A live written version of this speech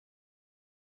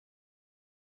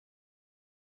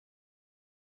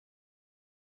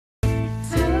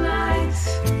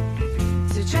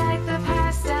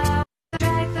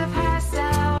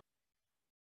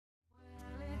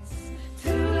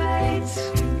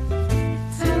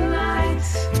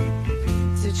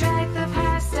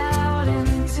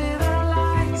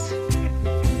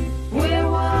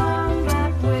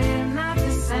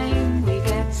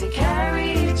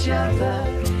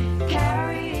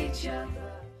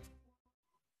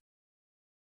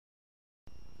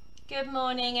Good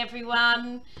morning,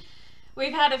 everyone.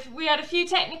 We had a few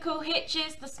technical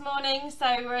hitches this morning, so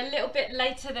we're a little bit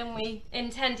later than we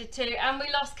intended to, and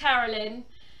we lost Carolyn.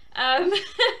 Um,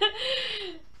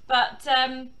 but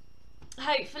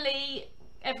hopefully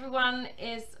everyone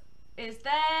is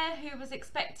there who was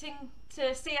expecting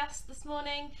to see us this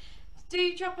morning.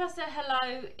 Do drop us a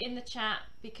hello in the chat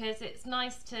because it's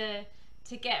nice to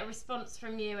get a response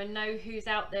from you and know who's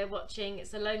out there watching.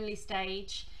 It's a lonely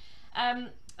stage. I'm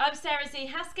Sarah Z.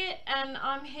 Haskett and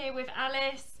I'm here with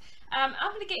Alice. I'm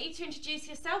going to get you to introduce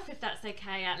yourself if that's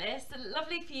okay, Alice.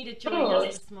 Lovely for you to join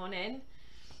us this morning.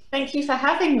 Thank you for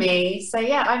having me. So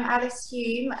yeah, I'm Alice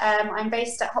Hume. I'm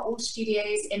based at Hot Wall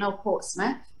Studios in Old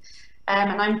Portsmouth.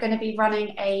 And I'm going to be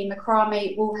running a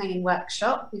macrame wall hanging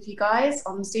workshop with you guys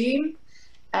on Zoom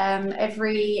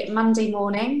every Monday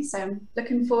morning. So I'm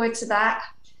looking forward to that.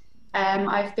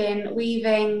 I've been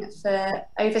weaving for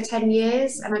over 10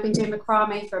 years and I've been doing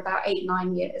macrame for about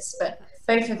 8-9 years, but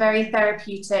both are very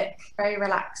therapeutic, very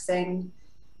relaxing.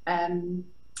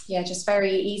 Yeah, just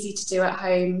very easy to do at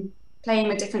home, playing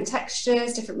with different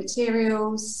textures, different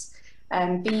materials,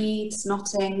 beads,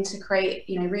 knotting to create,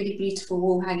 really beautiful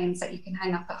wall hangings that you can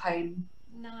hang up at home.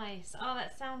 Nice. Oh,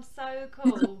 that sounds so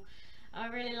cool. I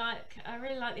really like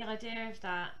the idea of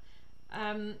that.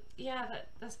 Yeah,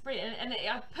 that's brilliant. And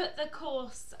I put the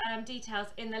course details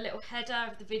in the little header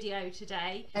of the video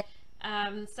today,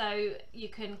 so you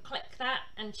can click that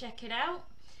and check it out.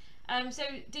 So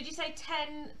did you say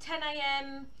 10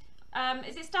 a.m.?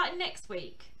 Is it starting next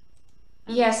week?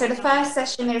 Yeah, so the first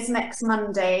session is next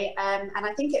Monday, and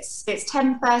I think it's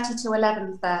 10:30 to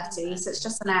 11:30, so it's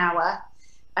just an hour,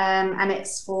 and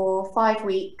it's for 5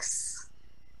 weeks.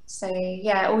 So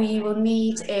yeah, all you will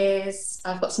need is,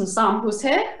 I've got some samples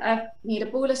here. I need a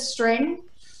ball of string,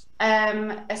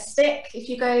 a stick. If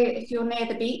you're near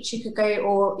the beach, you could go,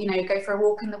 or go for a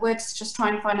walk in the woods. Just try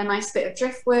and find a nice bit of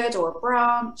driftwood or a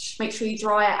branch. Make sure you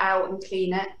dry it out and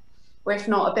clean it. Or if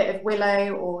not, a bit of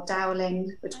willow or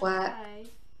dowling would work. Okay.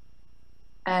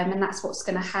 And that's what's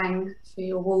going to hang for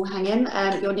your wall hanging.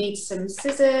 You'll need some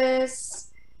scissors,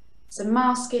 some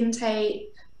masking tape,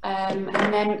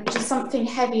 and then just something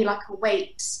heavy like a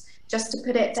weight, just to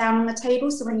put it down on the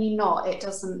table so when you knot it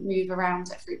doesn't move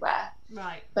around everywhere.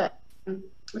 Right. But we're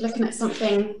looking at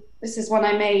something, this is one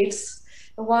I made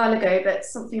a while ago, but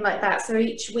something like that. So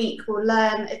each week we'll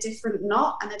learn a different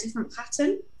knot and a different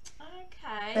pattern.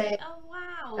 Okay. Oh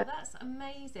wow, that's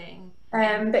amazing.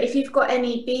 But if you've got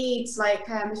any beads, like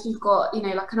if you've got,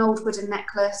 like an old wooden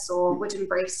necklace or wooden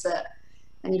bracelet,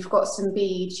 and you've got some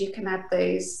beads, you can add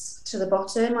those to the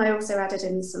bottom. I also added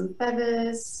in some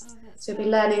feathers. So you'll be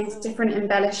learning different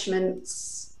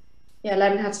embellishments. Yeah,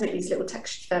 learning how to make these little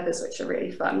textured feathers, which are really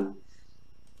fun.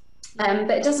 But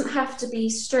it doesn't have to be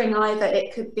string either.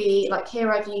 It could be, like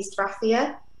here I've used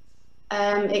raffia.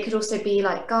 It could also be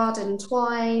like garden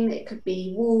twine. It could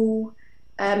be wool.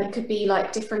 It could be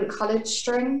like different coloured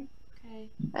string.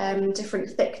 Different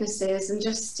thicknesses, and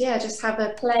just have a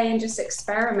play and just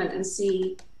experiment and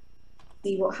see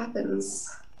what happens.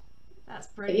 That's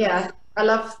brilliant. But yeah, I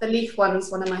love the leaf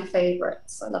one's one of my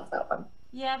favorites. I love that one.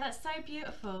 Yeah, that's so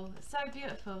beautiful. So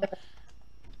beautiful.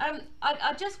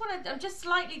 I'm just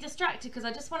slightly distracted because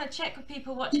I just want to check with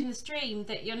people watching the stream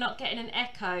that you're not getting an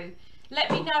echo.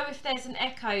 Let me know if there's an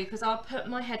echo because I'll put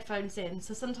my headphones in.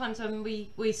 So sometimes when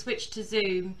we switch to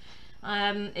Zoom,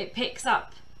 it picks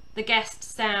up the guest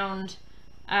sound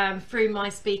through my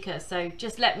speaker, so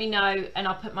just let me know and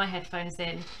I'll put my headphones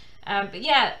in. But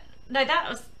yeah, no,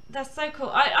 that's so cool.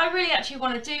 I really actually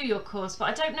want to do your course, but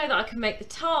I don't know that I can make the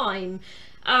time.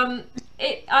 I've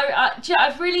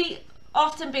really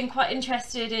often been quite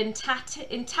interested in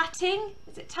tatting.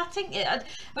 Is it tatting?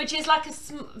 Which is like a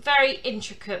very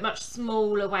intricate, much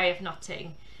smaller way of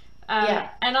knotting.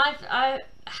 Yeah. And I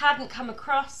hadn't come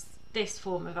across this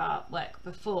form of artwork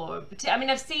before. I mean,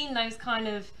 I've seen those kind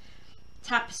of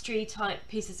tapestry type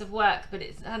pieces of work, but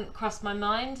it hadn't crossed my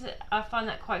mind. I'm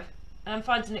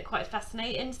finding it quite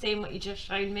fascinating seeing what you just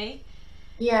shown me.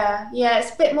 Yeah,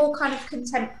 it's a bit more kind of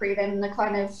contemporary than the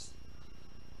kind of,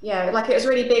 like it was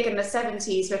really big in the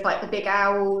 70s with like the big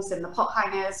owls and the pot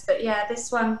hangers. But yeah,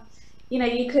 this one,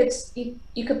 you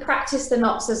could practice the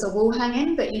knots as a wall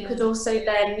hanging, but you could also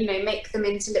then make them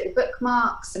into little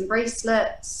bookmarks and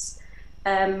bracelets.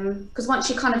 Because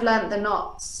once you kind of learnt the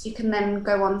knots, you can then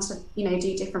go on to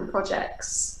do different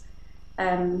projects.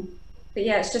 But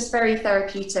yeah, it's just very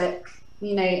therapeutic,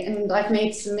 and I've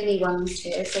made some mini ones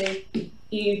here, so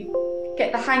you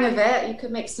get the hang of it. You could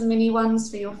make some mini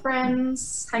ones for your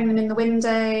friends, hang them in the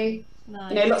window.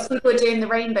 Nice. Lots of people are doing the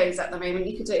rainbows at the moment.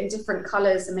 You could do it in different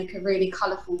colours and make a really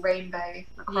colourful rainbow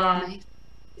macrame.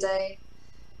 day.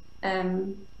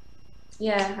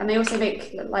 Yeah, and they also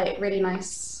make like really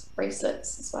nice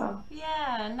bracelets as well.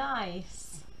 Yeah,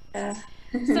 nice. Yeah.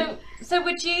 So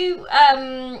would you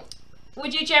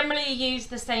generally use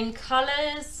the same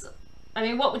colours? I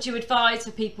mean, what would you advise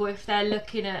for people if they're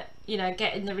looking at, you know,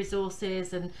 getting the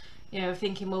resources and, you know,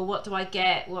 thinking, well, what do I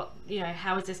get? What, you know,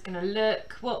 how is this going to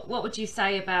look? What would you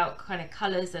say about kind of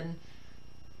colours and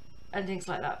things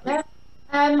like that? Yeah.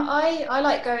 I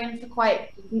like going for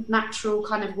quite natural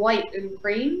kind of white and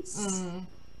greens.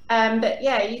 But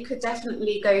yeah, you could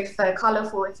definitely go for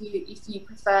colourful if you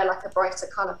prefer like a brighter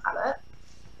colour palette.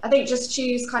 I think just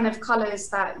choose kind of colours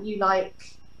that you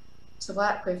like to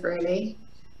work with, really.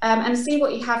 And see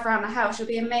what you have around the house. You'll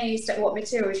be amazed at what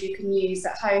materials you can use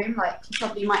at home. Like you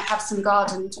probably might have some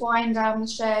garden twine down the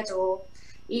shed, or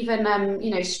even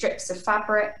you know, strips of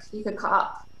fabric. You could cut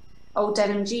up old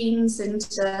denim jeans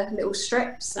into little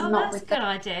strips and that's a good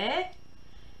idea.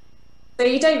 So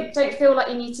you don't feel like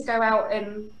you need to go out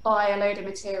and buy a load of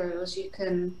materials.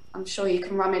 I'm sure you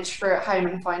can rummage through at home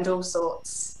and find all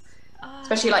sorts.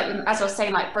 Especially like, as I was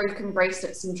saying, like broken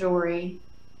bracelets and jewelry,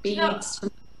 beads.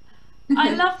 You know,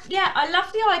 I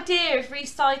love the idea of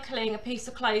recycling a piece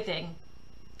of clothing.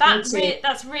 That's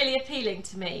really appealing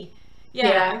to me.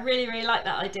 Yeah, I really, really like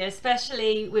that idea,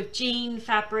 especially with jean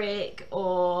fabric,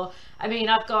 or, I mean,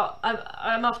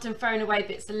 I'm often throwing away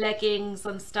bits of leggings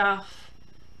and stuff.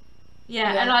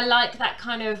 Yeah, and I like that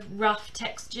kind of rough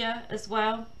texture as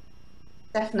well.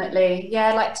 Definitely.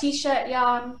 Yeah, like t-shirt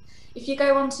yarn. If you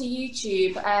go onto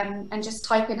YouTube and just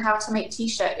type in how to make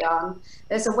t-shirt yarn,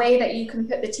 there's a way that you can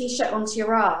put the t-shirt onto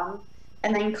your arm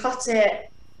and then cut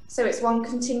it so it's one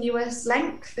continuous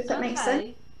length, if that makes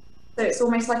sense. So it's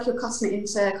almost like you're cutting it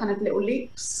into kind of little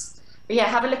loops. But yeah,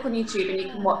 have a look on YouTube and you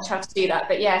can watch how to do that.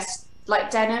 But yes,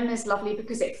 like denim is lovely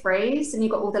because it frays and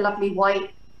you've got all the lovely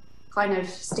white kind of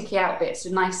sticky out bits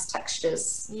with nice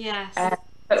textures. Yes.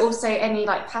 But also any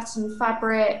like pattern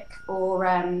fabric or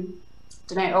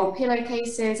don't know, old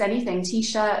pillowcases, anything,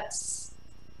 t-shirts.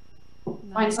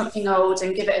 Nice. Find something old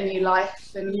and give it a new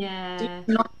life, and and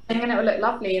it will look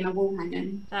lovely in a wall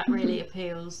hanging. That really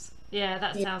appeals. Yeah,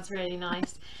 that sounds really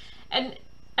nice. And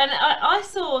I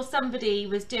saw somebody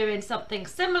was doing something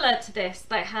similar to this.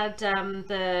 They had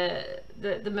the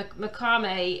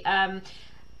macrame,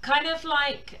 kind of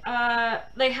like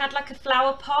they had like a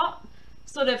flower pot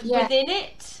sort of within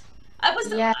it. I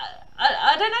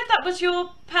don't know if that was your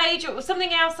page or it was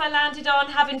something else I landed on,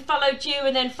 having followed you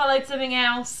and then followed something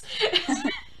else.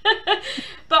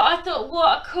 But I thought,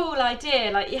 what a cool idea.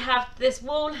 Like you have this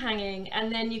wall hanging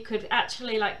and then you could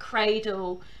actually like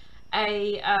cradle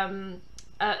a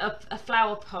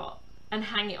flower pot and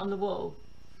hang it on the wall.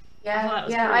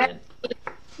 I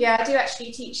do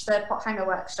actually teach the pot hanger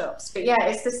workshops, but yeah,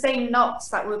 it's the same knots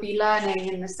that we'll be learning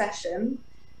in the session.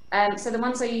 So the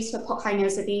ones I use for pot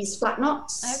hangers are these flat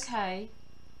knots. Okay.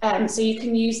 So you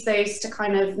can use those to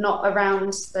kind of knot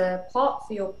around the pot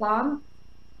for your plant.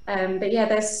 But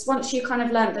yeah, once you kind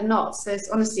of learnt the knots, there's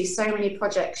honestly so many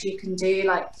projects you can do,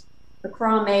 like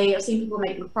macrame. I've seen people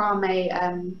make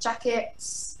macrame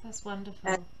jackets. That's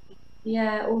wonderful.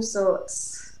 Yeah, all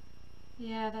sorts.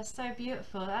 Yeah, that's so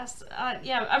beautiful. That's I'm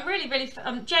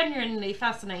genuinely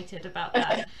fascinated about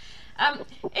that.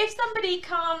 If somebody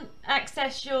can't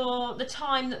access the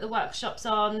time that the workshop's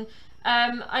on,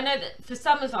 I know that for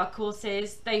some of our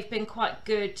courses they've been quite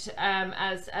good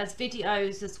as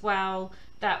videos as well,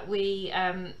 that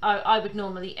I would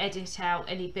normally edit out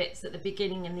any bits at the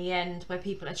beginning and the end where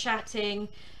people are chatting.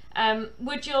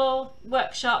 Would your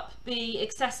workshop be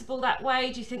accessible that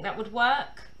way? Do you think that would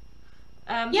work?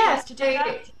 Yeah,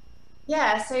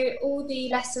 so all the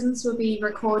lessons will be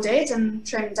recorded and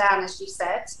trimmed down, as you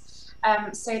said.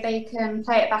 So they can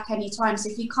play it back anytime. So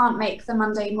if you can't make the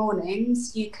Monday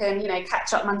mornings, you can,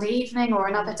 catch up Monday evening or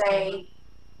another day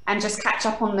and just catch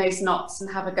up on those knots and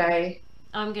have a go.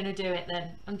 I'm going to do it then.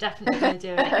 I'm definitely going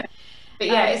to do it. But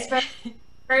yeah, it's very,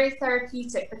 very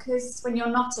therapeutic because when you're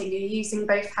knotting, you're using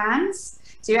both hands.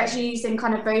 So you're actually using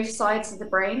kind of both sides of the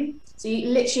brain. So you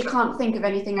literally can't think of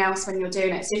anything else when you're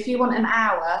doing it. So if you want an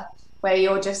hour where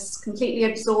you're just completely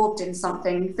absorbed in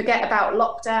something, forget about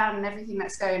lockdown and everything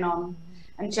that's going on,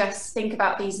 and just think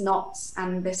about these knots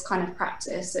and this kind of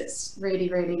practice. It's really,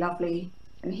 really lovely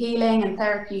and healing and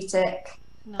therapeutic.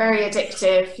 Nice. Very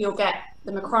addictive. You'll get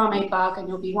the macrame bug and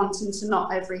you'll be wanting to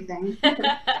knot everything.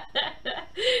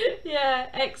 Yeah,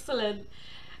 excellent.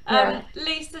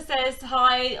 Lisa says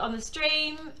hi on the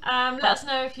stream. Let us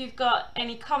know if you've got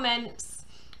any comments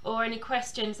or any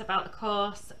questions about the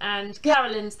course, and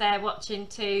Carolyn's there watching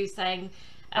too, saying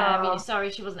sorry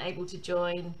she wasn't able to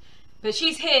join. But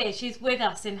she's here, she's with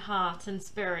us in heart and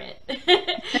spirit.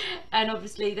 And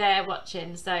obviously they're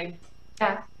watching, so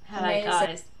Yeah, hello amazing.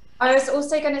 guys. I was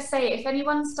also going to say, if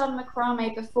anyone's done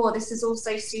macrame before, this is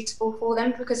also suitable for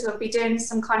them because we'll be doing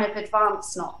some kind of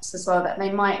advanced knots as well that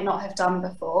they might not have done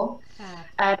before.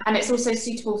 And it's also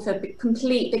suitable for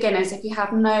complete beginners if you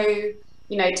have no,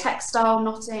 textile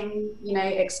knotting,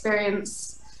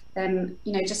 experience. Then,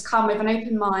 just come with an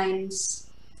open mind,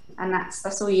 and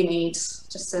that's all you need.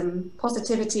 Just some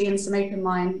positivity and some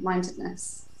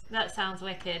mindedness. That sounds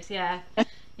wicked, yeah.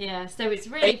 Yeah, so it's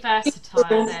really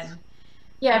versatile then.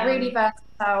 Yeah, really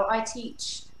versatile. I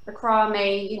teach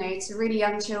macrame, to really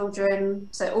young children,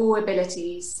 so all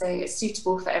abilities. So it's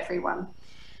suitable for everyone.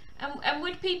 And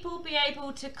would people be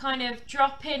able to kind of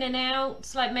drop in and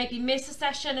out, like maybe miss a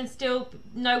session and still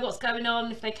know what's going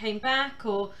on if they came back,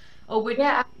 or would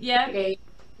yeah.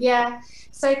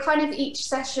 So kind of each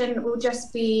session will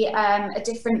just be a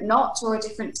different knot or a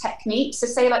different technique. So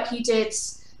say like you did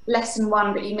lesson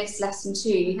 1 but you missed lesson 2,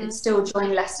 you can still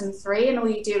join lesson 3, and all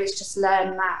you do is just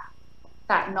learn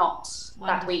that knot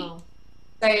that week.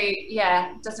 So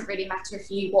yeah, it doesn't really matter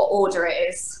what order it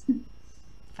is.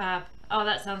 Fab. Oh,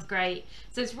 that sounds great.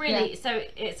 So it's really so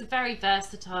it's a very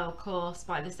versatile course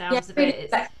by the sounds of really it. It's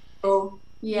flexible.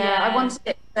 I wanted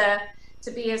it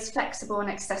to be as flexible and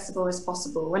accessible as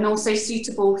possible, and also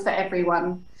suitable for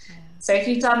everyone. So if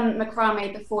you've done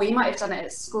macrame before, you might have done it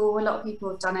at school. A lot of people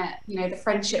have done it, the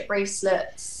friendship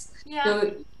bracelets.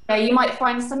 You might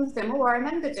find some of them, I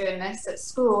remember doing this at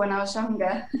school when I was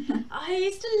younger. I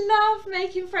used to love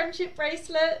making friendship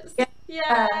bracelets.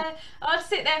 Yeah. I'd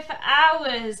sit there for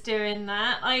hours doing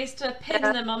that. I used to pin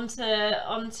them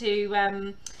onto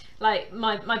like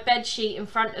my bed sheet in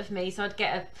front of me, so I'd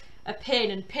get a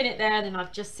pin and pin it there, and then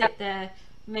I'd just sit there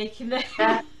making them.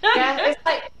 It's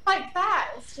like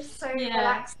that. It's just so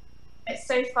relaxing. It's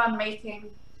so fun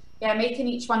making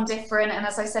each one different, and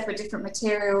as I said, with different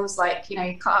materials, like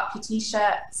cut up your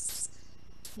t-shirts.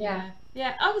 I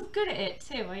was good at it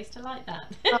too. I used to like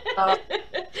that.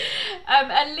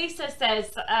 And Lisa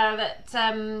says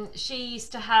that she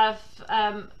used to have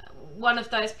one of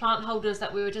those plant holders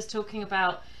that we were just talking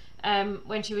about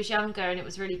when she was younger, and it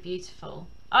was really beautiful.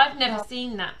 I've never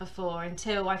seen that before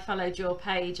until I followed your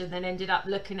page and then ended up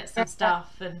looking at some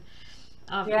stuff, and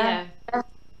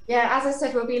as I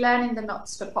said, we'll be learning the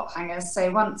knots for pot hangers. So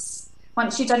once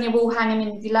you've done your wall hanging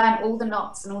and you learn all the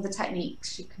knots and all the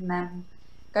techniques, you can then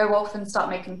go off and start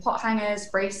making pot hangers,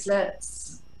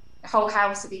 bracelets. The whole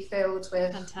house will be filled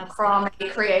with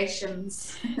macrame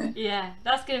creations. Yeah,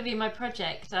 that's going to be my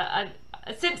project.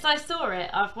 Since I saw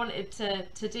it, I've wanted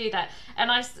to do that,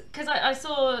 and because I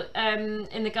saw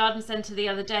in the garden centre the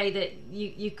other day that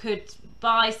you could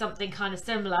buy something kind of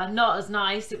similar, not as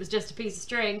nice. It was just a piece of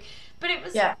string, but it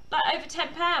was like over £10.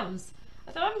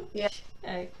 I thought I'm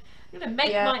going to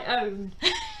make my own.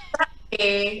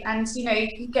 And you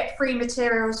can get free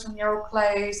materials from your old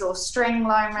clothes or string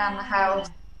lying around the house.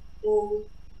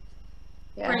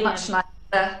 Much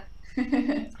nicer.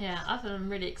 I'm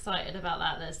really excited about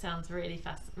that. That sounds really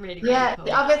really cool.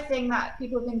 The other thing that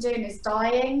people have been doing is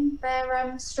dyeing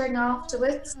their string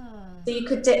afterwards. So you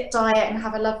could dip dye it and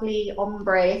have a lovely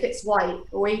ombre if it's white,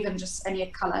 or even just any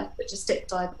colour, but just dip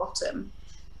dye the bottom.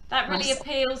 That really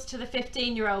appeals to the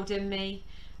 15-year-old in me.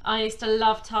 I used to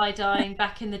love tie-dyeing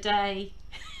back in the day.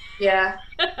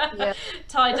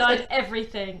 Tie-dyed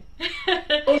everything.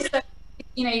 Also,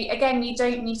 again, you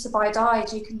don't need to buy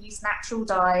dyes. You can use natural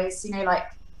dyes,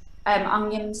 like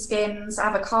onion skins,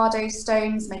 avocado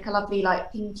stones, make a lovely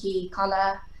like pinky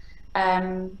colour.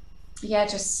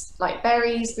 Just like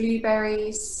berries,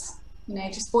 blueberries,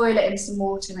 just boil it in some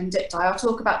water and dip dye. I'll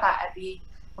talk about that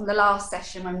on the last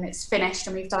session when it's finished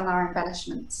and we've done our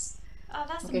embellishments. Oh,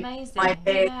 that's amazing.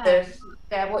 Ideas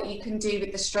of what you can do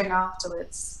with the string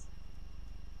afterwards.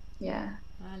 I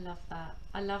love that.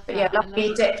 But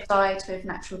lovely dip dyed with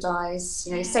natural dyes.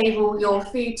 Save all your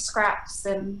food scraps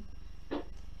and.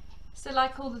 So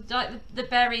like all the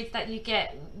berries that you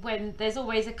get, when there's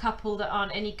always a couple that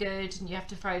aren't any good and you have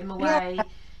to throw them away,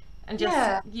 and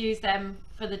just use them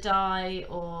for the dye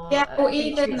or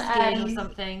even skin or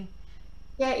something.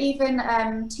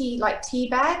 Even tea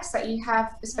bags that you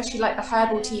have, especially like the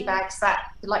herbal tea bags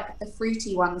that like the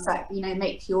fruity ones that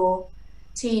make your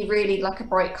tea really like a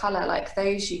bright colour, like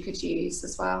those you could use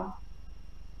as well.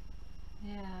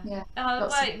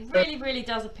 It really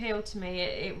does appeal to me.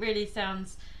 It really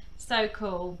sounds so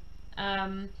cool.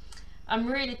 I'm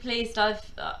really pleased I've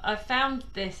found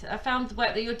this. I found the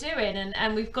work that you're doing,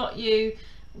 and we've got you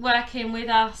working with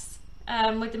us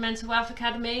with the Mental Wealth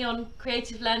Academy on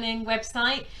Creative Learning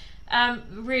website.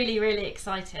 Really, really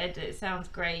excited. It sounds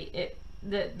great.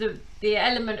 The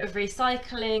element of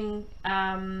recycling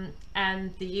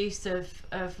and the use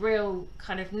of real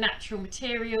kind of natural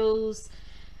materials,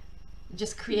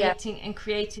 just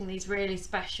creating these really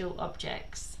special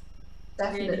objects.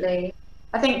 Definitely. Really.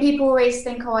 I think people always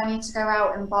think, oh, I need to go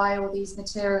out and buy all these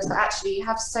materials, but actually you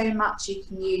have so much you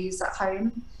can use at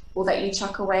home or that you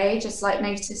chuck away. Just like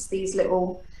notice these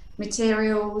little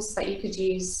materials that you could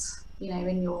use, you know,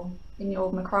 in your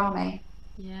macrame.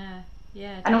 Yeah,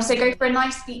 yeah. And also go for a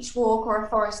nice beach walk or a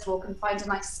forest walk and find a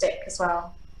nice stick as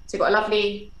well. So you've got a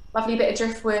lovely bit of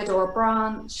driftwood or a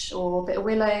branch or a bit of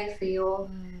willow for your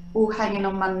all hanging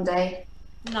on Monday.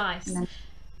 Nice.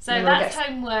 So that's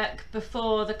homework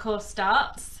before the course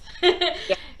starts.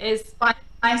 Is find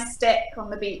a nice stick on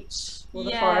the beach or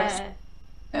the forest.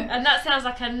 And that sounds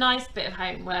like a nice bit of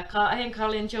homework. I think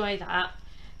I'll enjoy that.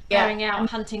 Going out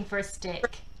hunting for a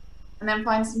stick. And then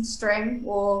find some string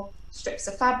or strips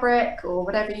of fabric or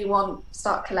whatever you want.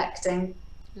 Start collecting.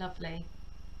 Lovely.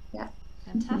 Yeah.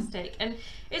 Fantastic. And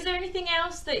is there anything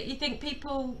else that you think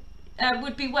people it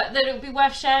would be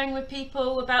worth sharing with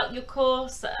people about your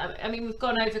course? I mean, we've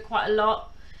gone over quite a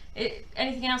lot.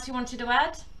 Anything else you wanted to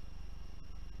add?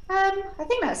 I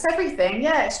think that's everything.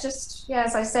 Yeah, it's just,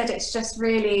 as I said, it's just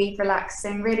really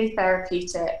relaxing, really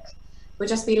therapeutic. We'll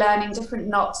just be learning different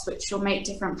knots which will make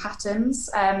different patterns.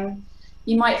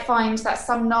 You might find that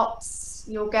some knots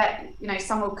you'll get, you know,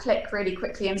 some will click really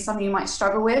quickly and some you might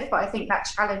struggle with, but I think that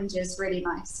challenge is really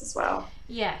nice as well.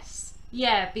 Yes,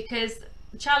 yeah, because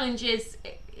challenge is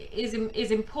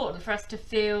important for us to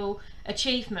feel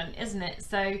achievement, isn't it?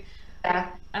 So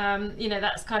you know,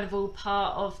 that's kind of all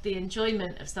part of the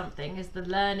enjoyment of something, is the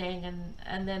learning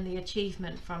and then the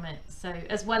achievement from it. So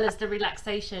as well as the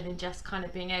relaxation and just kind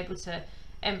of being able to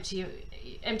empty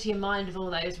your mind of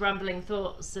all those rumbling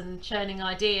thoughts and churning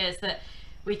ideas, that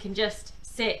we can just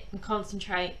sit and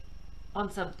concentrate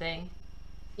on something.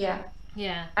 Yeah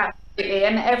absolutely.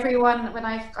 And everyone, when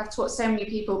I've taught so many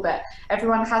people, but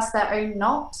everyone has their own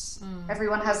knot.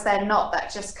 Everyone has their knot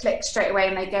that just clicks straight away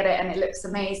and they get it and it looks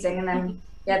amazing. And then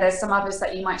there's some others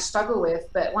that you might struggle with,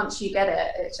 but once you get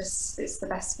it, it's the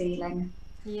best feeling.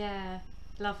 Yeah,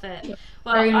 love it.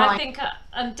 Well, I think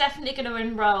I'm definitely going to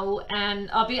enroll, and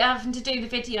I'll be having to do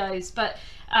the videos, but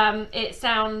it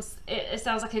sounds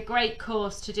like a great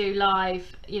course to do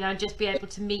live, you know, just be able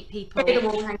to meet people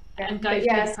and go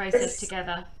through the process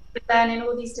together. We're learning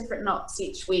all these different knots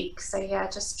each week, so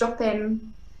just drop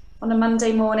in on a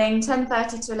Monday morning,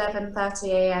 10:30 to 11:30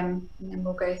 a.m, and then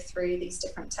we'll go through these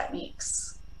different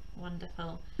techniques.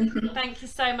 Wonderful. Thank you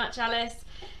so much, Alice.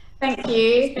 Thank you.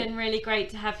 It's been really great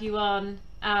to have you on.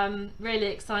 Really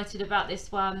excited about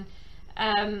this one.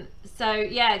 So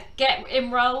yeah, get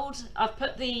enrolled. I've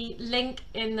put the link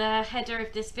in the header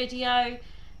of this video,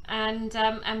 and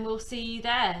we'll see you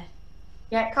there.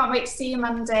 Yeah, can't wait to see you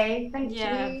Monday. Thank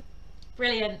you.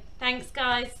 Brilliant. Thanks,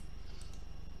 guys.